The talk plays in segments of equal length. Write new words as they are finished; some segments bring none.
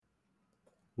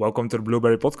Welcome to the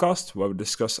Blueberry Podcast, where we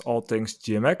discuss all things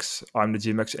GMX. I'm the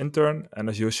GMX intern, and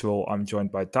as usual, I'm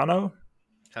joined by Tano.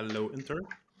 Hello, intern.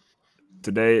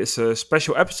 Today is a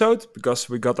special episode because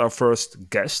we got our first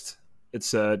guest.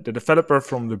 It's the developer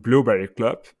from the Blueberry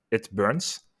Club, It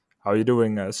Burns. How are you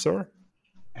doing, sir?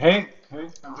 Hey,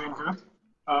 I'm doing good.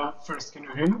 First, can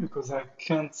you hear me? Because I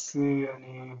can't see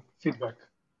any feedback.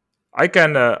 I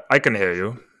can hear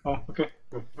you. Oh, okay,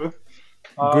 good.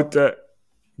 Good,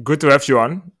 good to have you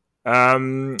on.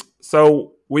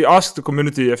 So we asked the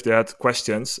community if they had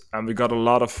questions, and we got a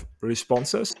lot of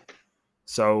responses.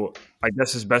 So I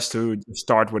guess it's best to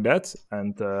start with that,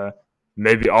 and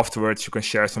maybe afterwards you can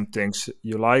share some things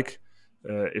you like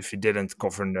if you didn't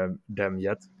cover them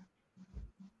yet.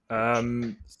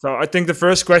 So I think the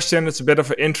first question is a bit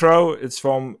of an intro. It's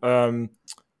from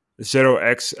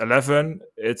 0x11.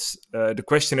 It's the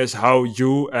question is how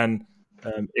you and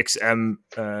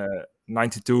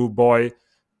XM92 boy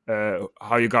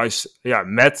how you guys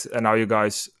met and how you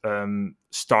guys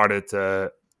started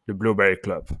the Blueberry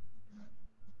Club.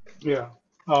 Yeah.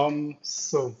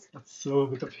 So that's a little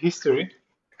bit of history.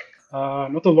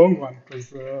 Not a long one,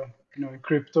 because in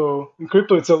crypto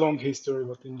it's a long history,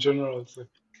 but in general it's like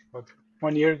about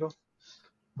 1 year ago.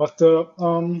 But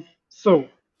so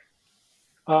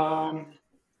um,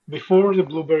 before the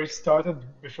Blueberry started,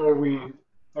 before we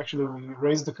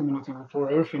raised the community,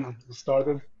 before everything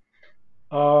started.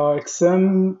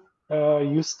 XM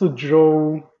used to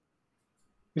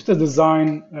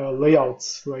design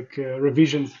layouts, like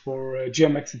revisions for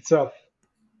GMX itself,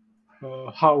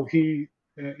 how he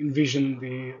envisioned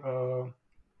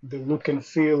the look and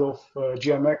feel of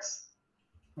GMX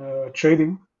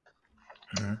trading.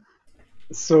 Mhm.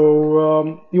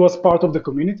 So he was part of the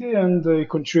community, and he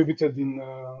contributed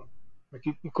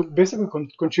he could basically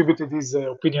contributed his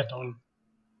opinion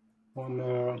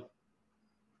on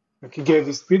like he gave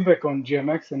his feedback on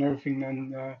GMX and everything.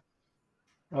 And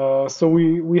so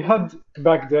we had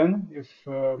back then,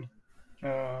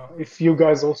 if you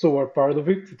guys also were part of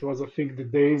it, it was, I think, the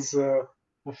days of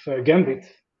Gambit,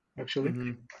 actually.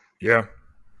 Mm-hmm. Yeah.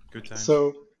 Good times.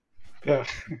 So yeah,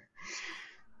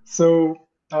 so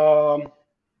um,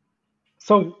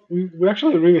 so we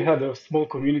actually really had a small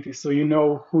community, so you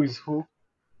know who is who,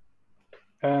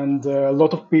 and a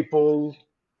lot of people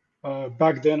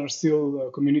back then are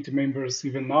still community members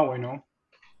even now, I know.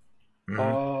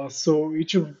 Mhm. So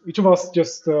each of us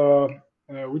just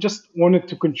we just wanted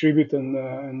to contribute, and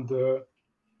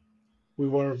we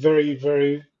were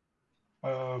very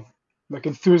uh, like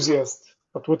enthusiast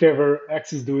at whatever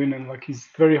X is doing, and like his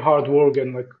very hard work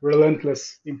and like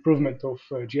relentless improvement of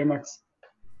GMX.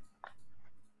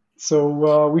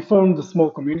 So we formed a small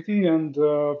community, and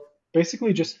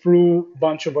basically just threw a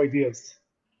bunch of ideas.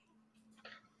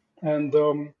 And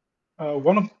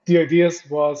one of the ideas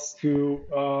was to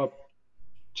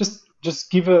just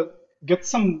get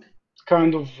some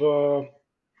kind of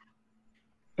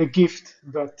a gift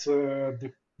that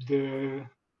the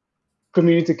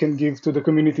community can give to the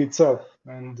community itself.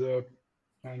 And it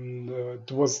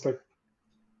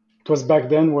was back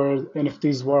then where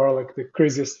NFTs were like the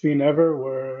craziest thing ever,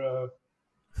 where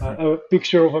a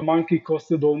picture of a monkey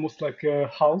costed almost like a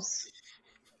house.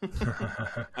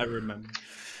 I remember.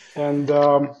 And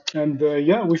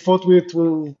yeah, we thought it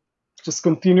will just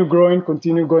continue going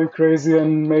crazy,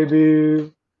 and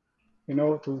maybe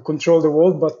to control the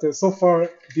world. But so far,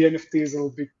 the NFTs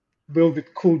will be a little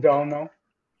bit cooled down now.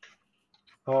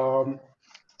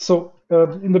 So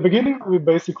in the beginning, we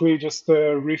basically just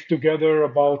riffed together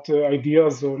about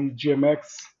ideas on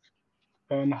GMX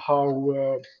and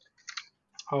how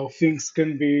things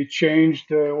can be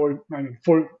changed, or I mean,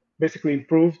 for basically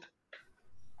improved.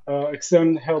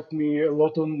 XM helped me a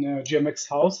lot on GMX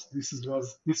House. This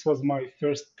was my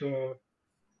first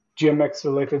GMX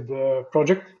related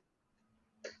project,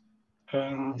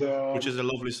 and Which is a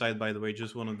lovely site, by the way.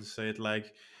 Just wanted to say it.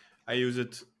 Like, I use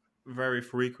it very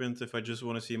frequent if I just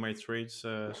want to see my trades.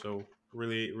 So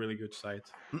really, really good site.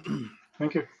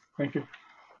 thank you, thank you.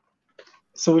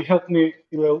 So he helped me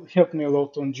a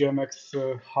lot on GMX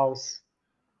House,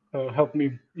 helped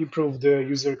me improve the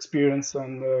user experience,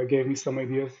 and gave me some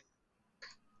ideas.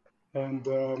 And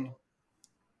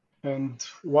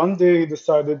one day he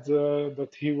decided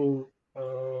that he will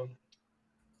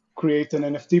create an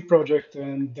NFT project,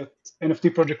 and that NFT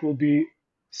project will be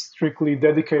strictly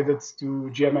dedicated to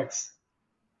GMX.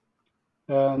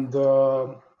 And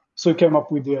so he came up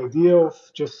with the idea of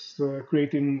just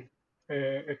creating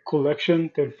a collection,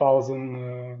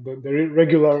 10,000, the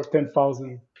regular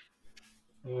 10,000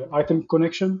 item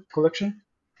collection.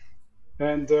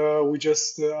 And we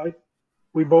just,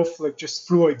 we both like just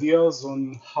threw ideas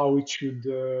on how it should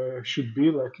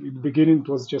be. Like in the beginning, it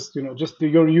was just just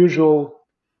your usual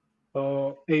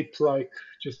ape like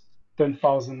just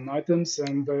 10,000 items,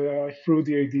 and I threw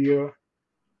the idea.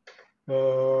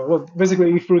 Well,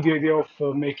 basically, he threw the idea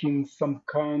of making some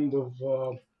kind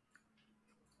of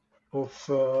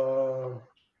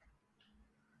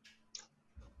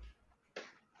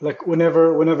like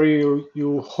whenever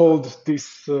you hold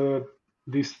this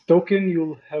token,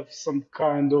 you'll have some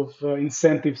kind of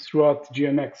incentives throughout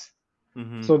GMX.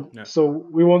 So Yeah. so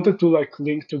we wanted to like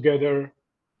link together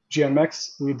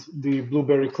GMX with the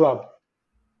Blueberry Club.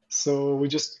 So we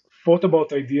just thought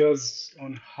about ideas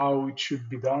on how it should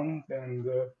be done, and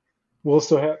we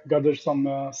also gathered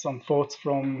some thoughts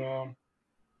from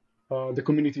the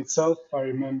community itself. I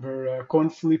remember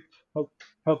Cornflip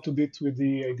helped a bit with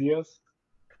the ideas,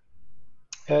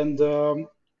 and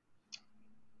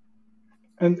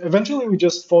eventually we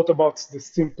just thought about the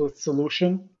simplest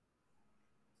solution,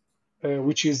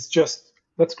 which is just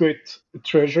let's create a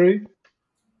treasury,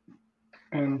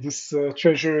 and this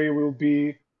treasury will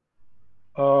be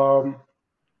um,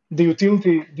 the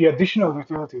utility, the additional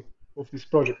utility of this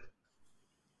project,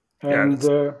 Yeah,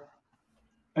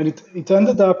 and it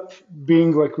ended up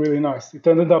being like really nice. It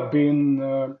ended up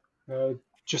being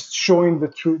just showing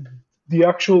the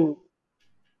actual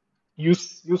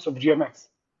use of GMX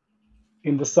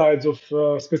in the sides of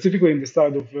specifically in the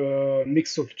side of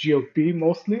mix of GLP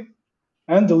mostly,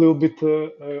 and a little bit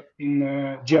in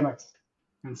GMX.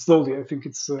 And slowly, I think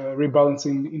it's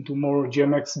rebalancing into more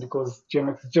GMX because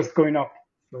GMX is just going up.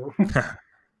 So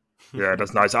yeah,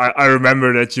 that's nice. I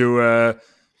remember that you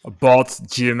bought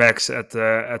GMX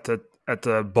at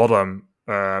the bottom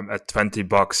at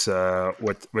 $20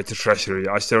 with the treasury.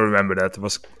 I still remember that. It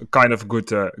was kind of a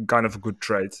good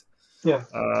trade. yeah,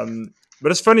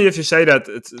 But it's funny if you say that.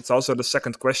 It's also the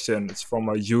second question. It's from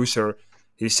a user.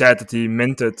 He said that he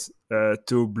minted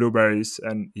two blueberries,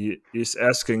 and he is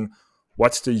asking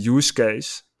what's the use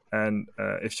case, and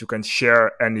if you can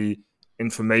share any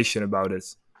information about it.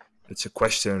 It's a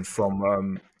question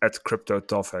from at Crypto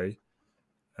Toffee.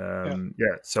 yeah,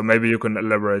 Yeah, so maybe you can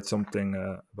elaborate something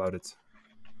about it.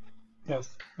 yes,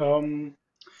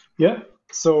 yeah.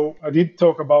 So I did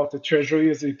talk about the treasury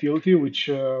as a utility, which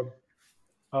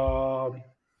um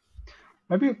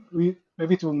maybe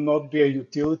it will not be a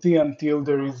utility until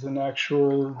there is an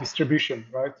actual distribution,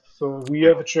 right? So we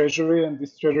have a treasury, and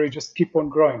this treasury just keep on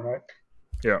growing, right?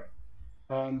 Yeah,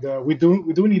 And we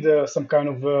do need some kind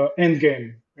of end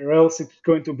game, or else it's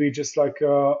going to be just like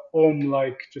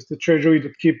like just a treasury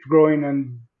that keep growing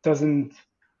and doesn't.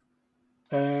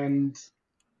 And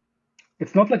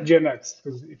it's not like GMX,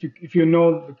 because if you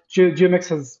know, GMX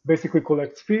has basically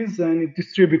collects fees and it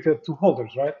distributes it to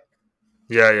holders, right?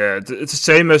 yeah. It's the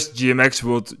same as GMX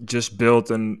would just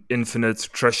build an infinite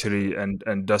treasury and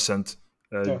doesn't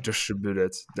Yeah, distribute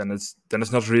it. Then it's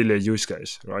not really a use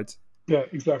case, right? yeah,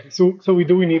 exactly. So we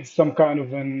do need some kind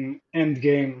of an end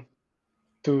game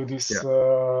to this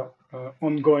Yeah.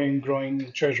 ongoing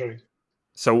growing treasury,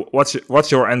 So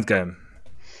what's your end game?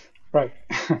 right?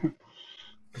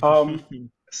 Um,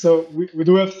 so we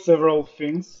do have several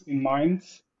things in mind.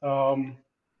 One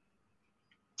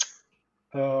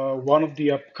of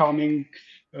the upcoming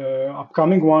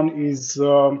one is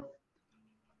uh,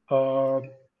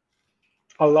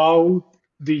 allow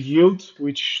the yield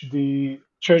which the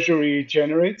treasury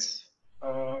generates.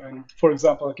 And for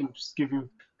example, I can just give you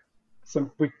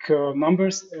some quick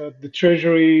numbers. The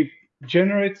treasury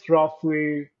generates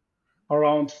roughly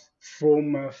around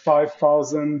from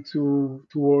 5,000 to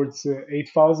towards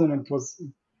 8,000.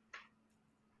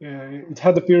 And it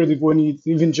had a period when it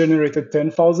even generated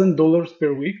 $10,000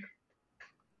 per week,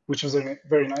 which was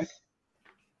very nice.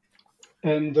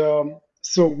 And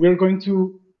so we're going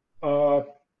to uh,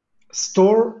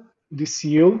 store this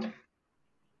yield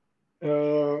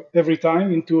every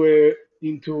time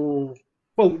into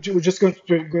well, we're just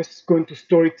going to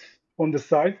store it on the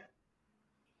side.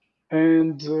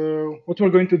 And what we're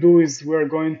going to do is we're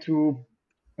going to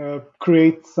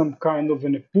create some kind of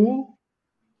a pool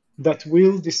that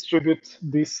will distribute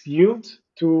this yield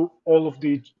to all of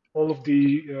the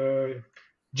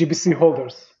GBC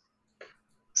holders.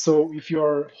 So if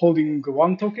you're holding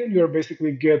one token, you're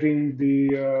basically getting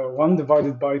the one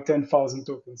divided by 10,000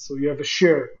 tokens. So you have a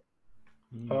share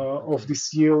of Okay.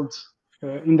 this yield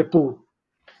in the pool.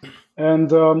 And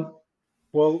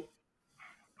well,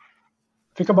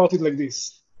 think about it like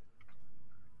this: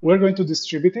 we're going to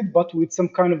distribute it, but with some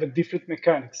kind of a different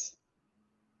mechanics.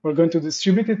 We're going to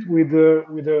distribute it with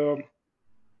a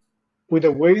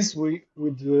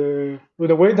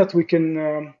way that we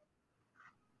can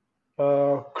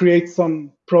create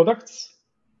some products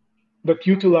that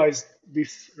utilize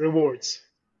these rewards.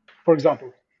 For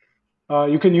example,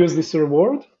 you can use this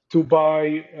reward to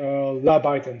buy lab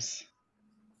items.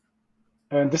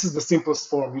 And this is the simplest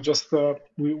form. You just,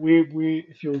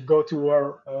 if you go to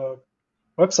our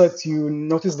website, you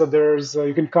notice that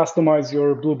you can customize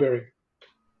your blueberry.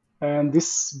 And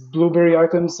these blueberry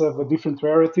items have different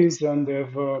rarities and they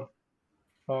have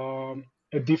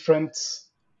a different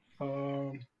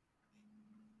um,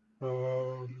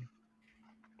 um,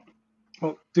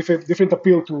 different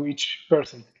appeal to each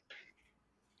person.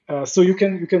 So you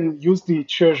can use the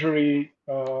treasury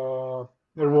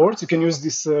rewards. You can use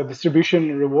this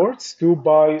distribution rewards to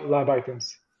buy lab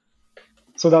items.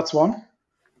 So that's one.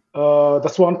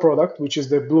 That's one product, which is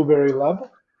the Blueberry Lab,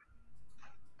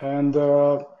 and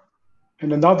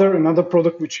another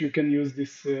product which you can use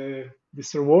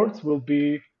this rewards will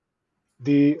be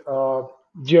the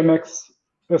GMX,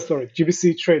 sorry,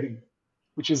 GBC trading,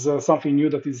 which is something new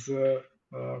that is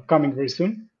coming very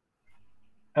soon.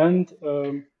 And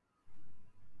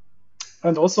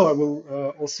also I will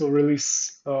also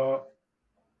release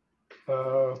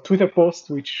Twitter post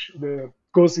which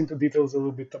goes into details a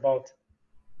little bit about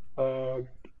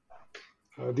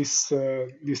this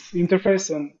interface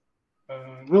and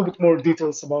a little bit more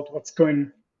details about what's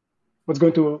going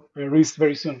to release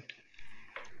very soon.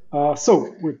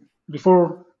 So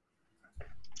before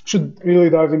should really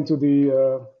dive into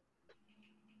the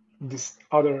this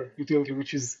other utility,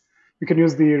 which is you can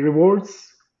use the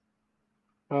rewards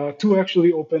to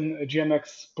actually open a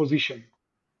GMX position.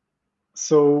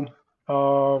 So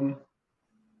the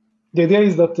idea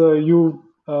is that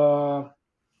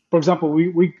for example,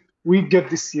 we get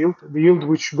this yield, the yield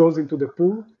which goes into the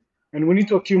pool, and we need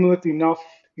to accumulate enough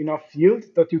yield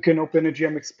that you can open a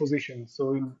GMX position.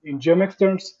 So in GMX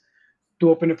terms, to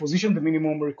open a position, the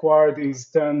minimum required is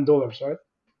 $10, right?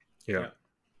 Yeah.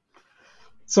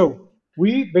 So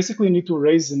we basically need to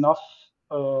raise enough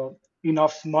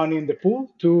money in the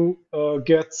pool to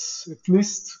get at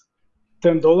least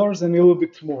 $10 and a little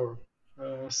bit more.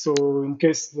 So in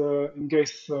case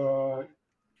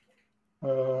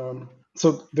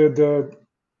so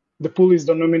the pool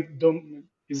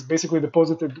is basically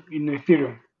deposited in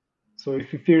Ethereum. So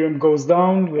if Ethereum goes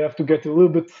down, we have to get a little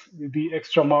bit the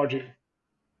extra margin,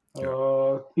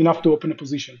 enough to open a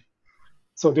position.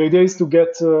 So the idea is to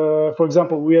get, for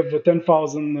example, we have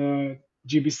 10,000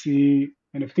 GBC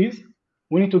NFTs.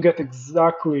 We need to get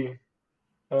exactly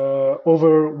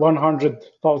over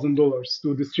 $100,000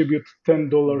 to distribute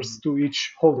 $10 to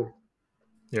each holder.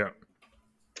 Yeah.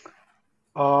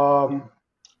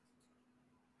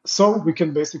 So we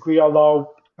can basically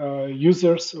allow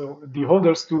users, the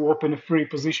holders, to open a free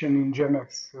position in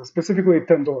GMX, specifically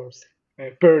 $10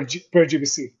 per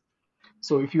GBC.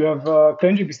 So if you have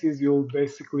 10 GBCs, you'll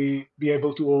basically be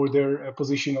able to order a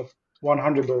position of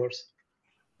 $100,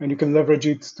 and you can leverage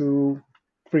it to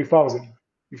 3,000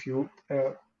 if you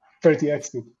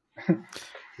 30x it.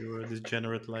 You're a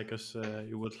degenerate like us.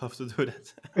 You would love to do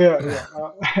that. Yeah.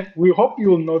 We hope you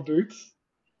will not do it,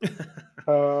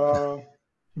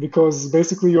 because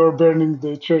basically you're burning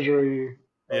the treasury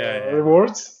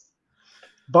rewards.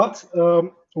 But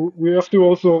we have to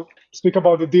also speak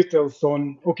about the details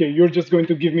on, okay, you're just going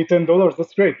to give me $10,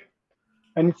 that's great.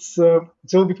 And it's a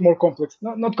little bit more complex.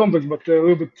 Not complex, but a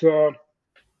little bit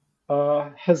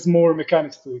has more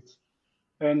mechanics to it.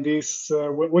 And this,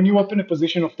 when you open a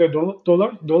position of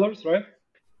 $10, right?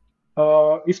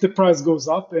 If the price goes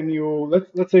up and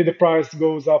let's say the price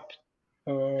goes up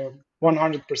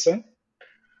 100%,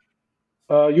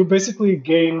 you basically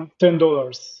gain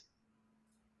 $10.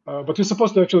 But you're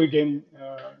supposed to actually gain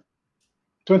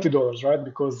 $20, right?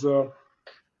 Because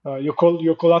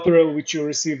your collateral which you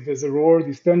received as a reward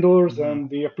is $10, and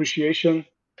the appreciation,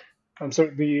 I'm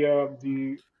sorry,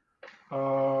 the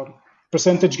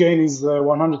percentage gain is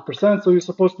 100%. So you're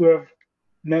supposed to have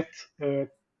net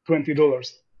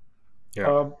 $20.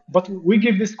 Yeah. But we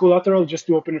give this collateral just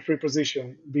to open a free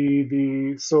position.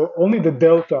 So only the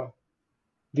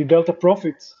delta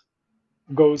profit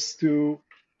goes to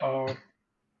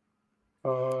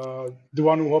the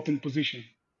one who opened position.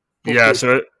 Yeah.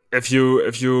 So if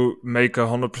you make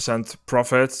 100%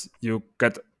 profit, you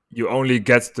only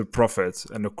get the profit,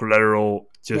 and the collateral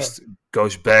just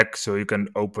goes back, so you can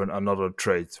open another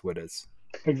trade with it.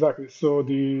 Exactly. So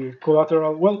the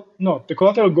collateral, the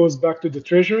collateral goes back to the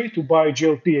treasury to buy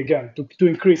GLP again to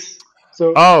increase.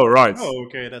 So right. Oh,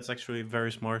 okay, that's actually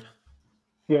very smart.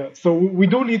 Yeah, so we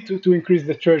do need to increase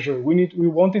the treasury. We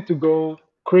want it to go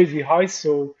crazy high.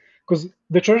 So because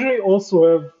the treasury also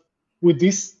have, with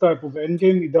this type of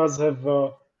endgame, it does have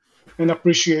an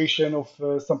appreciation of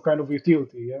some kind of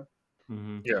utility. Yeah.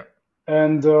 Mm-hmm. Yeah.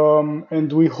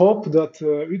 And we hope that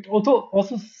it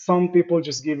also some people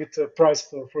just give it a price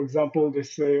floor. For example, they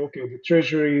say, okay, the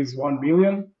treasury is 1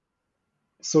 million,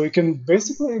 so you can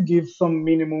basically give some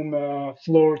minimum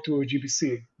floor to a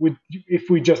GBC with if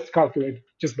we just calculate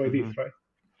just by this, Mm-hmm. right?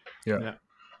 Yeah. Yeah.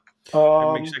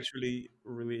 It makes Um, actually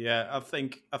really, yeah. I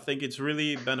think it's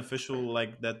really beneficial,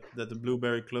 like that the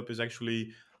Blueberry Club is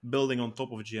actually building on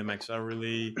top of GMX. I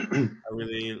really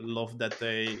love that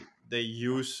they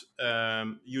use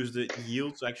the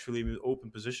yield to actually open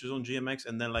positions on GMX,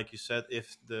 and then like you said,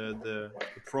 if the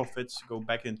profits go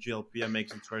back in GLP and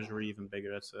makes the treasury even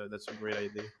bigger. That's a great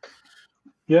idea.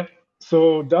 yeah.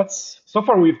 So that's so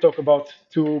far we've talked about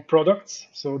two products.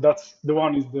 So that's the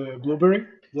one is the Blueberry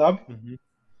Lab, Mm-hmm.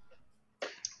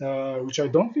 which I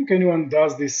don't think anyone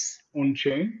does this on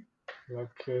chain,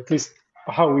 like at least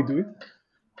how we do it.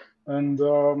 And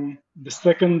the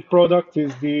second product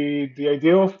is the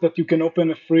idea of that you can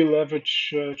open a free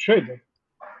leverage trader.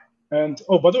 And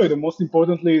oh, by the way, the most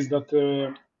importantly is that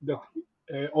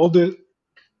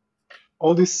all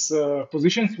these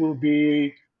positions will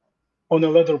be on a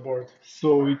leaderboard.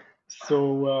 So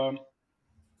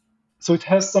it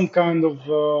has some kind of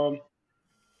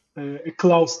a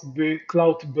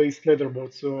cloud-based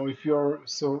leaderboard. So if you're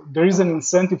so there is an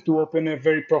incentive to open a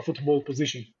very profitable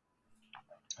position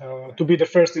to be the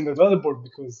first in the leaderboard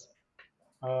because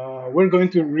we're going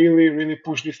to really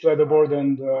push this leaderboard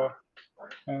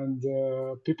and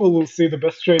people will see the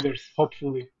best traders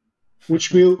hopefully,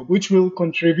 which will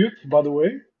contribute, by the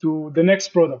way, to the next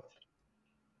product.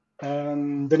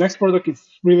 And the next product is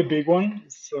really big one.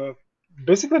 It's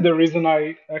basically the reason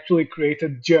I actually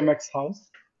created GMX House.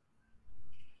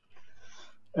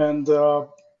 And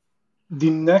the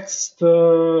next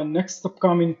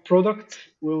upcoming product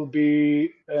will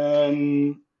be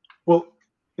well,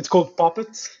 it's called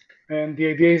Puppet, and the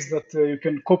idea is that you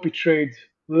can copy trade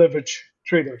leverage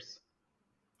traders.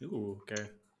 Ooh, okay.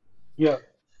 Yeah.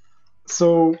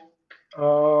 So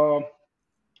uh,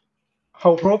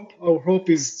 our hope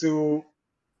is to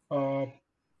uh,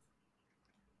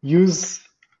 use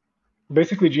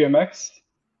basically GMX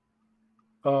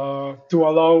to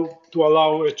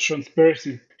allow a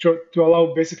transparency to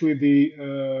allow basically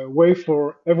the way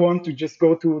for everyone to just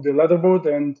go to the leaderboard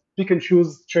and pick and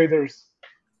choose traders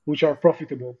which are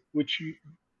profitable, which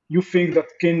you think that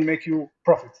can make you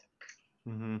profit.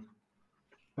 Mm-hmm.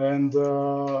 And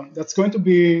that's going to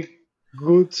be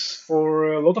good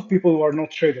for a lot of people who are not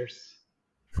traders,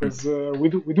 because we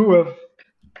do have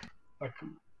like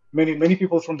many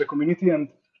people from the community, and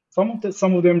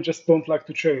some of them just don't like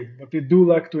to trade, but they do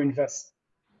like to invest.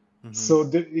 Mm-hmm. So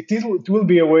it will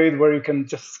be a way where you can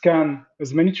just scan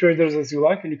as many traders as you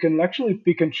like, and you can actually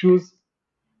pick and choose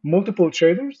multiple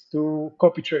traders to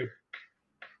copy trade.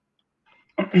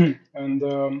 And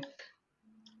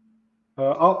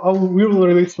we will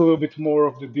release a little bit more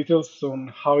of the details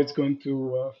on how it's going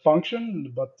to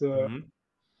function, but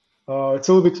Mm-hmm. it's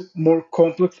a little bit more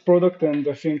complex product, and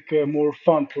I think a more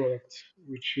fun product,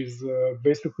 which is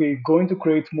basically going to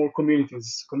create more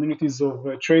communities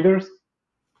of traders,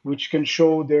 which can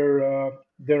show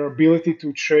their ability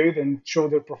to trade and show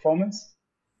their performance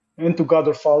and to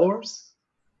gather followers.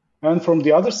 And from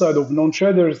the other side of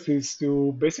non-traders is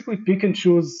to basically pick and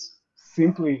choose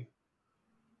simply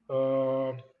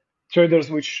uh,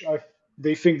 traders which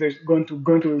they think they're going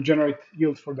to generate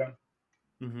yield for them.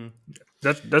 Mm-hmm.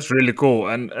 That's really cool.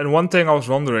 And one thing I was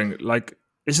wondering, like,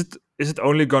 is it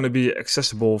only going to be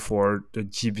accessible for the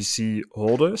GBC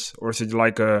holders, or is it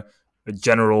like a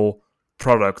general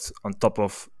product on top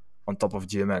of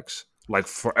GMX, like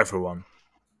for everyone?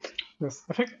 Yes,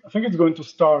 I think it's going to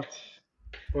start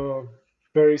uh,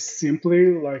 very simply,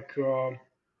 like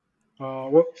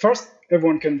well, first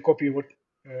everyone can copy what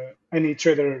any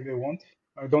trader they want.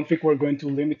 I don't think we're going to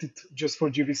limit it just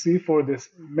for GBC for this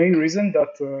main reason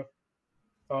that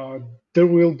there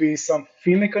will be some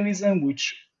fee mechanism,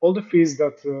 which all the fees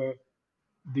that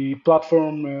the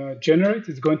platform generates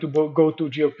is going to go to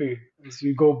GLP. As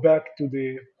we go back to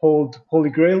the holy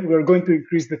grail, we're going to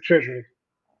increase the treasury.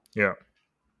 Yeah.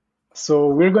 So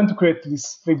we're going to create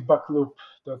this feedback loop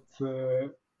that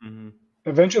Mm-hmm.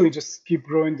 eventually just keep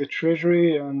growing the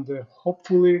treasury, and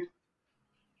hopefully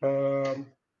um,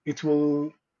 it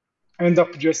will end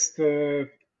up just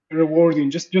rewarding,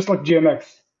 just like GMX,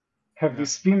 have Yeah.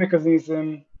 this fee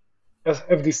mechanism,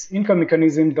 have this income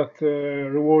mechanism that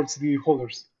rewards the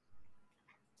holders.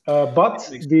 It But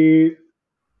makes. the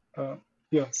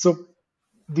yeah, so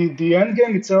the end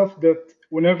game itself, that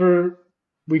whenever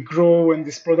we grow and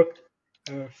this product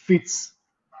fits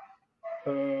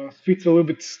fits a little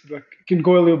bit, like can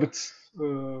go a little bit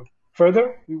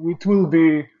further. It will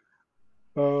be,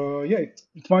 yeah,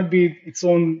 it might be its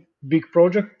own big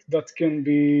project that can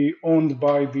be owned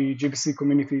by the GBC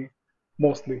community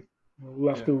mostly. We'll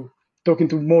have Yeah. to talk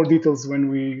into more details when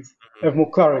we have more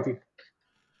clarity.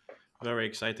 Very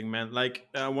exciting, man. Like,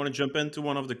 I want to jump into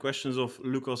one of the questions of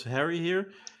Lucas Harry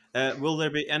here. Will there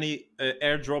be any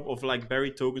airdrop of like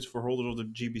berry tokens for holders of the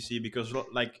GBC? Because,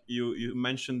 like you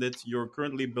mentioned it, you're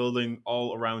currently building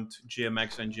all around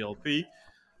GMX and GLP.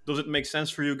 Does it make sense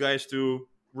for you guys to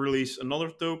release another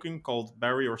token called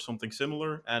berry or something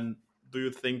similar? And do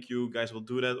you think you guys will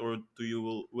do that, or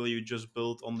will you just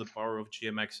build on the power of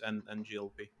GMX and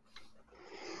GLP?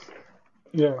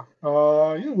 Yeah,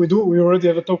 yeah, we do. We already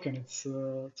have a token. It's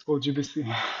called GBC.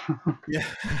 Yeah.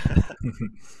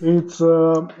 It's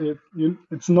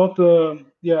not.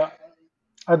 Yeah,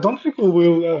 I don't think we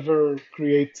will ever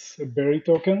create a berry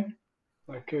token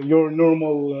like your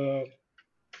normal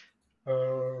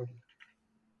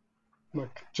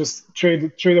like just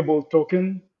tradable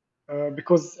token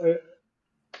because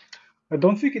I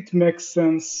don't think it makes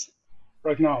sense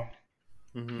right now.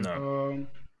 Mm-hmm. No.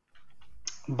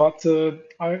 But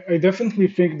I definitely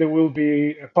think there will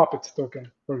be a puppet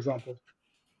token, for example.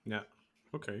 Yeah.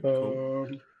 Okay. Cool.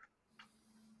 Um,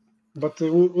 but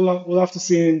we'll have to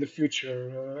see in the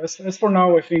future. As for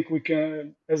now, I think we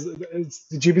can, as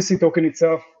the GBC token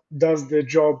itself does the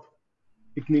job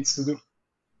it needs to do.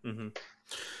 Mm-hmm.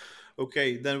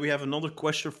 Okay, then we have another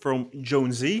question from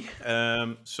Jonesy.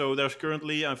 So there's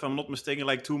currently, if I'm not mistaken,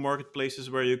 like two marketplaces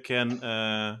where you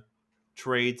can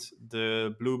trade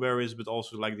the blueberries, but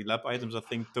also like the lab items. I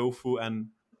think tofu and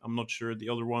I'm not sure the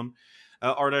other one.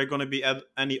 Are there going to be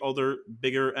any other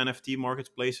bigger NFT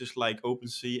marketplaces like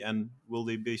OpenSea, and will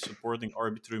they be supporting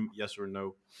Arbitrum? Yes or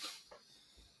no?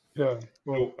 Yeah,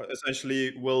 well, So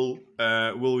essentially, will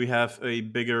we have a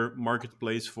bigger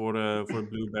marketplace for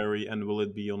Blueberry, and will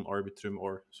it be on Arbitrum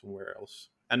or somewhere else?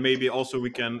 And maybe also we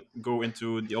can go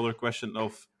into the other question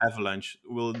of Avalanche.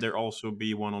 Will there also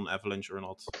be one on Avalanche or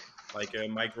not? Like a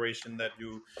migration that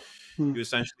hmm, you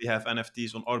essentially have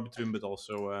NFTs on Arbitrum, but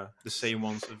also the same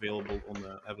ones available on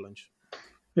Avalanche.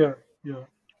 yeah, yeah.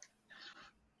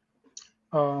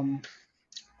 Um,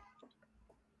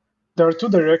 there are two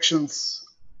directions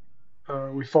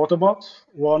we thought about.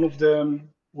 One of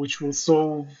them, which will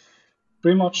solve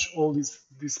pretty much all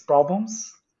these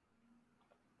problems,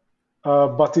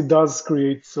 but it does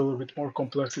create a little bit more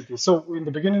complexity. So in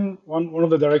the beginning, one of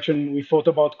the direction we thought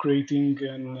about creating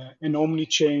an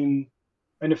omni-chain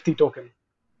NFT token,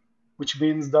 which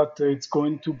means that it's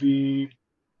going to be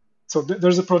so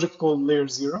there's a project called Layer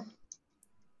Zero,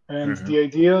 and Hmm. the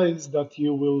idea is that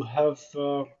you will have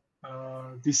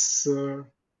this.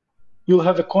 You'll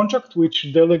have a contract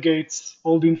which delegates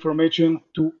all the information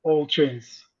to all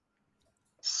chains.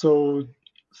 So,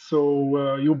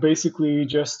 so you basically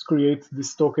just create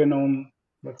this token on,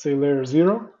 let's say, layer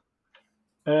zero,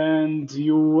 and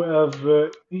you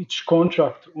have each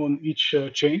contract on each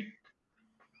chain.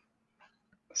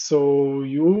 So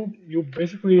you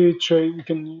basically trade.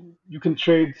 You can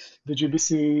trade the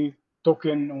GBC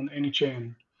token on any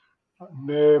chain.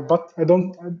 But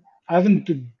I haven't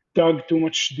dug too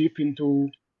much deep into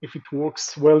if it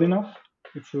works well enough.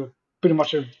 It's pretty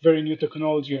much a very new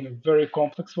technology and a very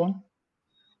complex one.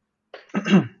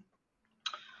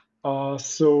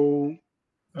 So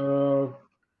uh,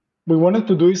 we wanted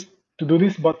to do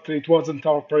this, but it wasn't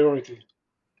our priority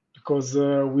because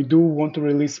we do want to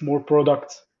release more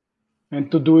products,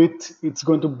 and to do it, it's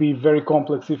going to be very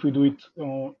complex if we do it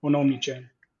on Omnichain.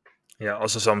 Yeah,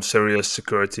 also some serious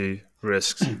security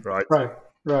risks, right? Right,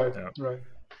 right, Yeah. right.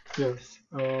 Yes.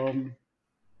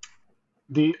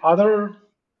 The other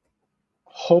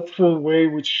hopeful way,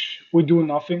 which we do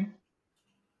nothing,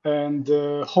 and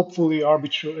hopefully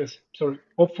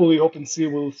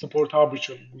OpenSea will support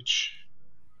Arbitrum, which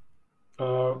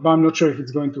I'm not sure if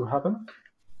it's going to happen,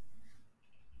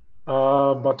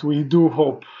 but we do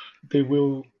hope they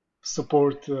will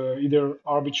support either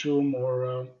Arbitrum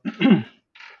or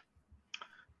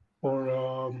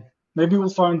maybe we'll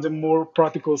find a more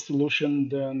practical solution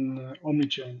than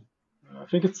Omnichain. I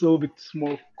think it's a little bit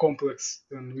more complex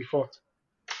than we thought.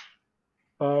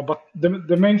 But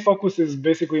the main focus is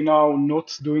basically now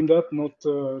not doing that,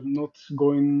 not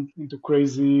going into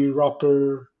crazy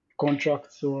wrapper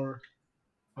contracts or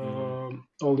Mm-hmm.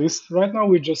 all this. Right now,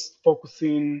 we're just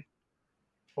focusing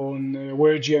on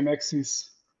where GMX is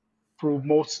through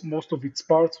most of its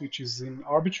parts, which is in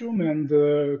Arbitrum, and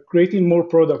creating more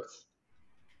products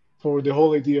for the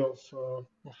whole idea of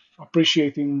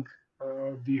appreciating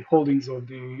the holdings of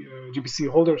the GBC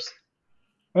holders.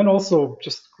 and also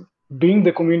just being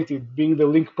the community, being the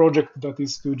link project that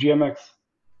is to GMX.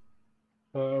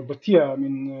 But yeah, I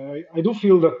mean, I do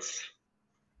feel that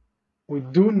we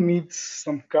do need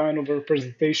some kind of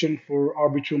representation for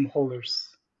Arbitrum holders.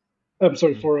 I'm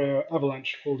sorry, Mm. for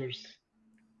Avalanche holders.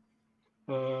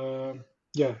 Uh,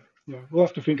 yeah, yeah, we'll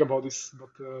have to think about this. But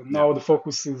Yeah. now the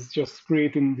focus is just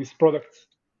creating this product,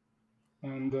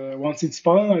 and once it's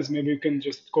finalized, maybe you can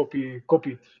just copy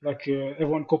it. Like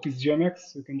everyone copies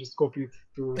GMX, you can just copy it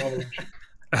to Avalanche.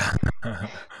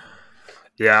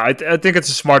 Yeah, I think it's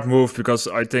a smart move because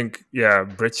I think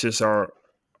bridges are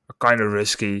kind of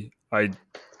risky.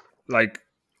 Like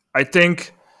I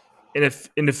think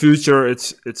in the future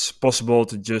it's possible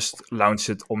to just launch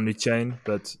it omni-chain,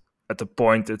 but at the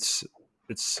point it's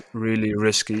really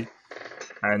risky.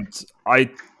 And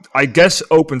I guess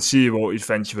OpenSea will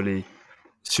eventually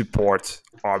support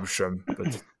Arbitrum,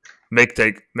 but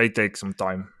may take some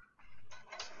time.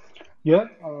 Yeah,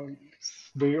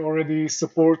 they already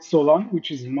support Solana,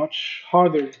 which is much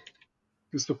harder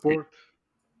to support.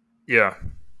 Yeah,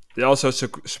 they also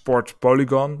support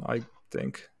Polygon, I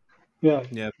think. Yeah,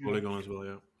 Yeah, yeah. Polygon as well.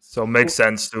 Yeah. So it makes Well,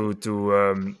 sense to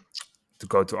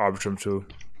go to Arbitrum too.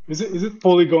 is it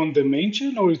Polygon the main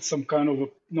chain, or it's some kind of a,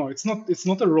 no? It's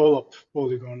not a roll up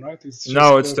Polygon, right? It's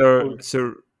No, just it's the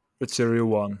Polygon. it's a real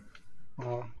one.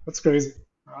 That's crazy.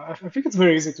 I think it's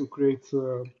very easy to create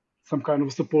some kind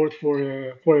of support for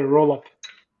a roll up.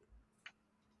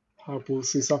 We'll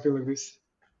see something like this.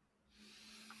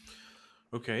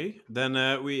 Okay,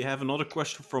 then we have another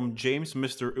question from James,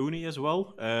 Mr. Uni as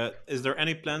well. Is there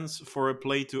any plans for a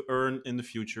play to earn in the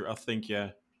future? I think yeah.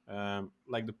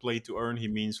 Like the play to earn, he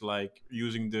means like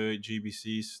using the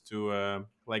GBCs to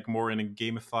like more in a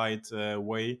gamified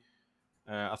way.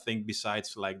 I think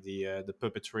besides like the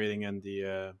puppet trading and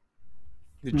the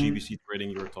Mm, GBC trading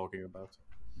you were talking about.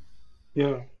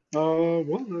 yeah.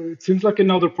 Well, it seems like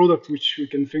another product which we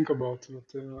can think about,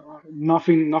 but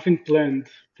nothing planned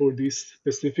for this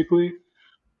specifically.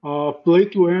 Play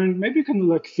to earn. Maybe you can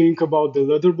like think about the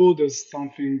leaderboard as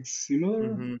something similar,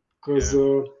 Mm-hmm. because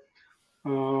Yeah.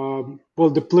 well,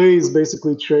 the play is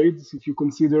basically trades. If you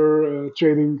consider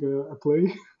trading a play,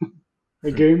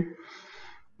 a game.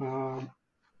 Uh,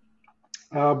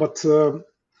 but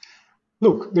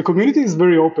look, the community is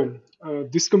very open.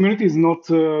 This community is not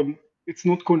it's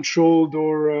not controlled,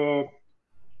 or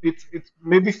it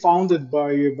may be founded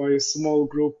by a small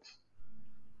group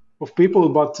of people,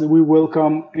 but we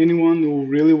welcome anyone who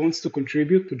really wants to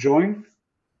contribute to join.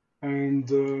 And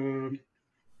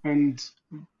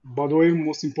by the way,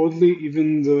 most importantly,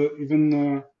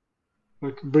 even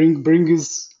like bring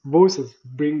his voices,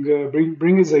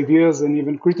 bring his ideas, and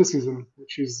even criticism,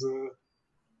 which is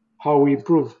how we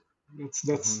improve. Mm-hmm.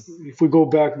 That's if we go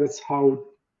back, that's how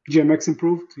GMX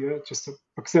improved. Yeah, just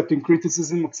accepting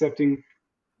criticism, accepting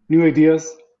new ideas,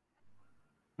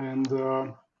 and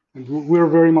we're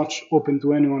very much open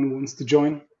to anyone who wants to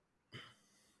join,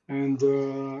 and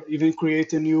even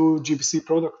create a new GBC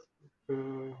product.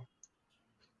 Uh,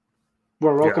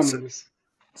 we're Yes. welcoming this.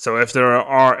 So if there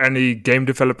are any game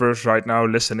developers right now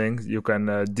listening, you can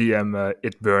DM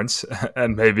It Burns,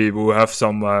 and maybe we'll have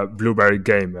some Blueberry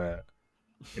game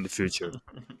in the future.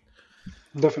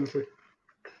 Definitely,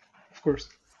 of course.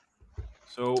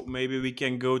 So maybe we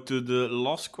can go to the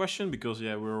last question because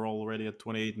yeah, we're already at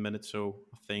 28 minutes. So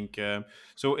I think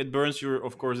so. It burns. You're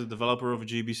of course the developer of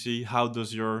GBC. How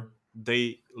does your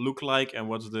day look like, and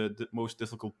what's the most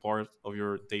difficult part of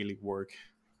your daily work?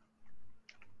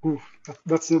 Oof,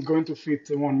 that's not going to fit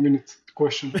a 1 minute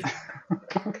question.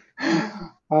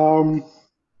 um,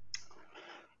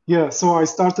 yeah, so I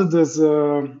started as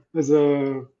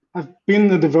a I've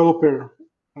been a developer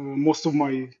most of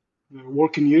my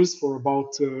working years for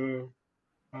about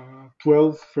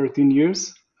 12, 13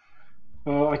 years.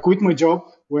 I quit my job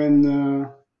when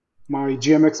my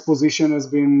GMX position has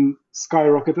been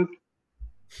skyrocketed.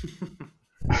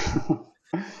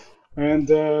 And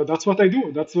that's what I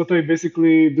do. That's what I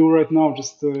basically do right now.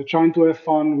 Just trying to have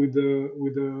fun with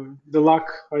the luck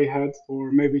I had,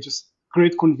 or maybe just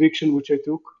great conviction which I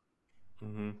took.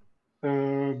 Hmm.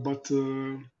 But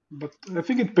I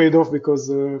think it paid off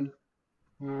because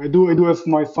I do have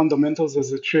my fundamentals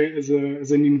as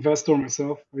as an investor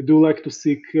myself. I do like to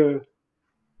seek.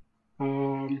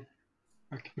 Um,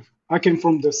 I came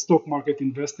from the stock market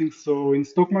investing, so in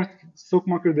stock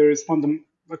market there is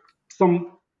like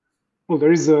some. Well,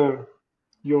 there is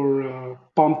your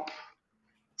pump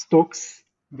stocks,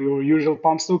 your usual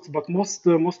pump stocks, but most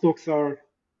stocks are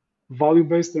value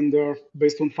based, and they are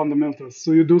based on fundamentals.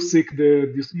 So you do seek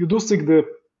the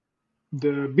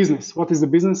business. What is the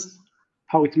business?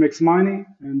 How it makes money?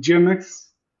 And GMX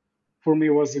for me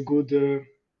was a good,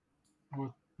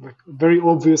 like very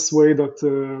obvious way that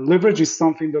leverage is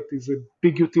something that is a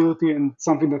big utility and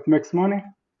something that makes money.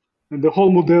 And the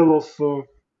whole model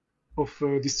of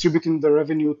distributing the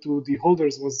revenue to the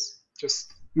holders was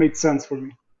just made sense for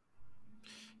me.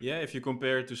 Yeah, if you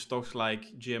compare it to stocks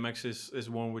like GMX is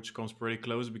one which comes pretty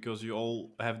close because you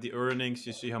all have the earnings,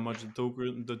 you see how much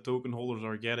the token holders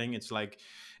are getting. It's like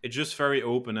it's just very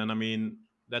open, and I mean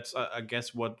that's I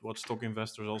guess what stock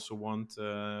investors also want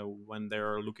when they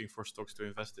are looking for stocks to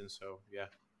invest in. So yeah,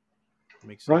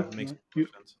 Right? makes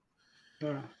sense.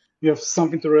 Uh, you have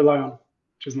something to rely on,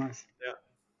 which is nice. Yeah.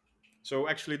 So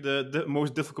actually, the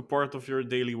most difficult part of your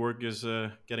daily work is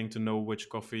getting to know which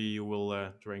coffee you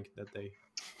will drink that day.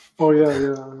 Oh yeah,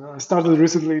 yeah. I started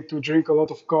recently to drink a lot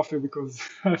of coffee because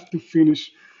I have to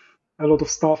finish a lot of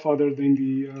stuff other than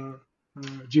the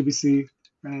GBC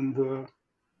and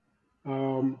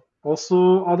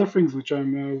also other things which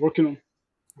I'm working on.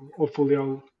 Hopefully,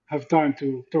 I'll have time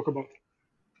to talk about.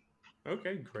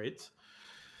 Okay, great.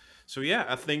 So yeah,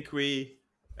 I think we,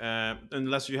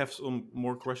 unless you have some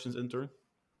more questions, intern.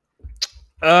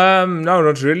 No,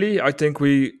 not really. I think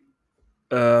we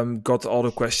got all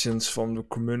the questions from the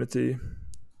community.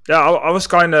 Yeah, I was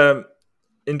kind of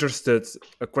interested.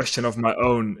 A question of my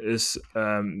own is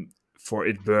for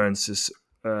It Burns is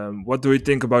what do you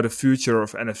think about the future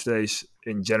of NFTs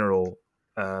in general?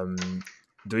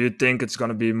 Do you think it's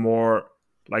gonna be more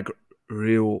like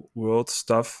real world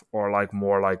stuff or like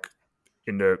more like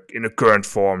in the current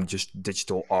form, just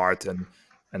digital art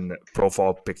and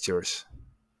profile pictures?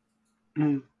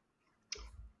 Mm.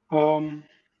 Um,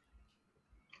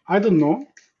 I don't know.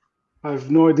 I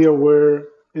have no idea where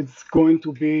it's going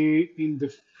to be in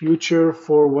the future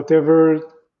for whatever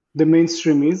the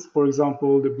mainstream is. For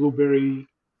example, the Blueberry,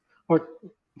 or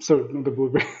sorry, not the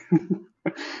Blueberry,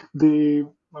 the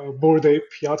Bored Ape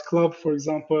Yacht Club, for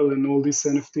example, and all these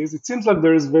NFTs. It seems like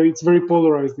it's very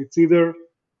polarized. It's either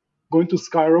going to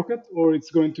skyrocket or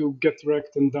it's going to get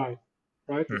wrecked and die,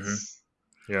 right? Mm-hmm. It's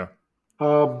Yeah.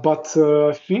 but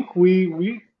I think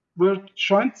we're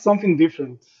trying something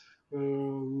different.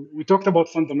 We talked about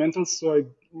fundamentals, so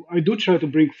I do try to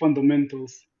bring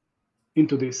fundamentals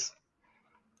into this,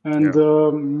 and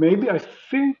Yeah. maybe I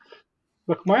think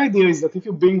like my idea is that if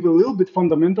you bring a little bit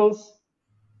fundamentals,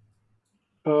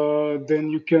 then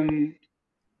you can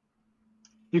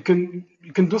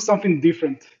do something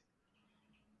different.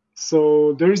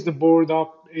 So there is the board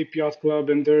up API club,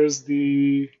 and there's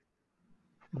the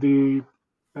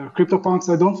CryptoPunks.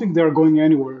 I don't think they are going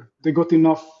anywhere. They got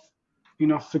enough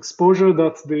exposure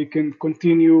that they can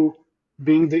continue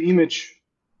being the image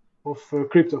of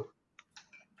crypto.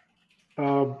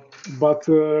 Uh, but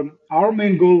our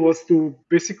main goal was to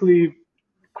basically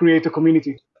create a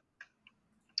community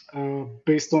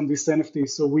based on this NFT.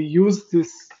 So we used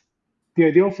the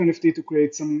idea of NFT to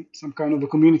create some kind of a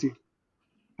community.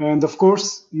 And of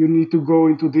course, you need to go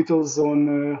into details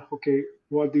on okay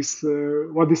what this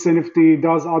NFT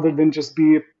does other than just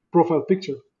be a profile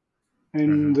picture. Mm-hmm.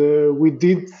 And we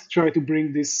did try to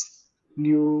bring these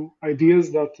new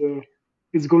ideas that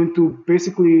it's going to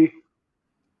basically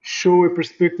show a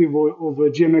perspective of a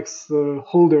GMX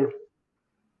holder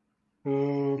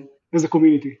uh, as a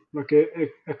community, like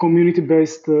a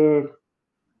community-based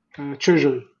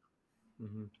treasury.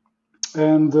 Hmm.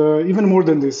 And even more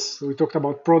than this, we talked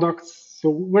about products. So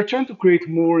we're trying to create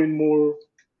more and more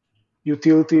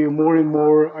utility, more and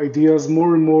more ideas,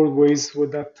 more and more ways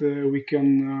with that we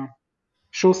can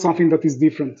show something that is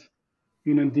different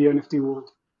in the NFT world.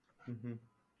 Hmm.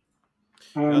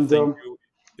 Yeah, And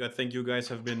I think you guys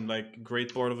have been like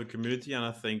great part of the community, and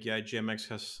I think yeah, GMX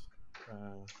has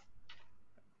uh,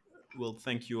 will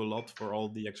thank you a lot for all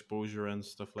the exposure and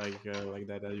stuff like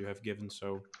that you have given.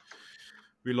 So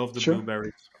we love the sure,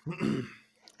 blueberries.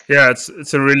 Yeah,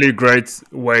 it's a really great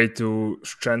way to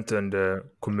strengthen the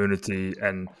community,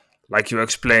 and like you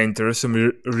explained, there is some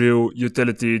real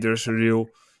utility, there's a real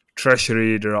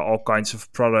treasury, there are all kinds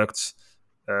of products.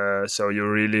 So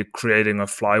you're really creating a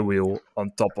flywheel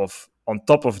on top of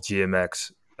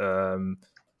GMX, and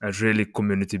it's really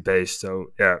community based. So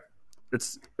yeah,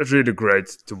 it's really great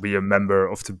to be a member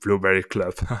of the Blueberry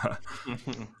Club.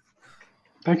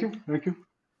 thank you.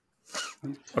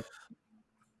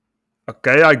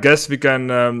 Okay, I guess we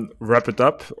can wrap it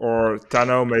up. Or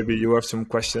Tano, maybe you have some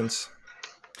questions.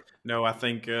 No, I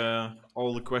think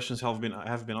all the questions have been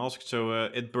asked. So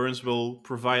it burns will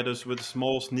provide us with a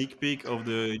small sneak peek of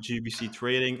the GBC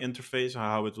trading interface,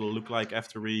 how it will look like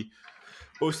after we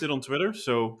post it on Twitter.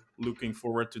 So looking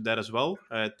forward to that as well.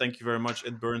 Thank you very much,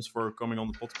 It Burns, for coming on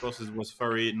the podcast. It was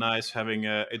very nice having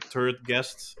a third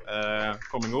guest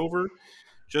coming over.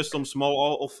 just some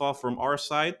small alpha from our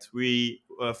side. We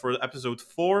for episode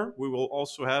 4, we will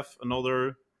also have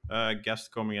another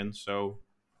guest coming in, so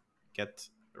get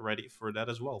ready for that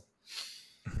as well.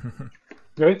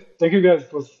 Great. Thank you guys.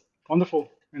 It was wonderful.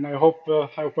 And I hope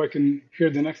I can hear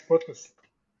the next podcast.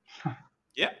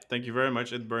 Yeah, thank you very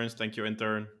much, It Burns. Thank you,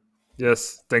 intern.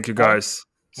 Yes, thank you Bye. guys.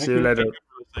 See Thank you you. later. Thank you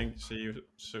for listening. See you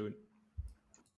soon.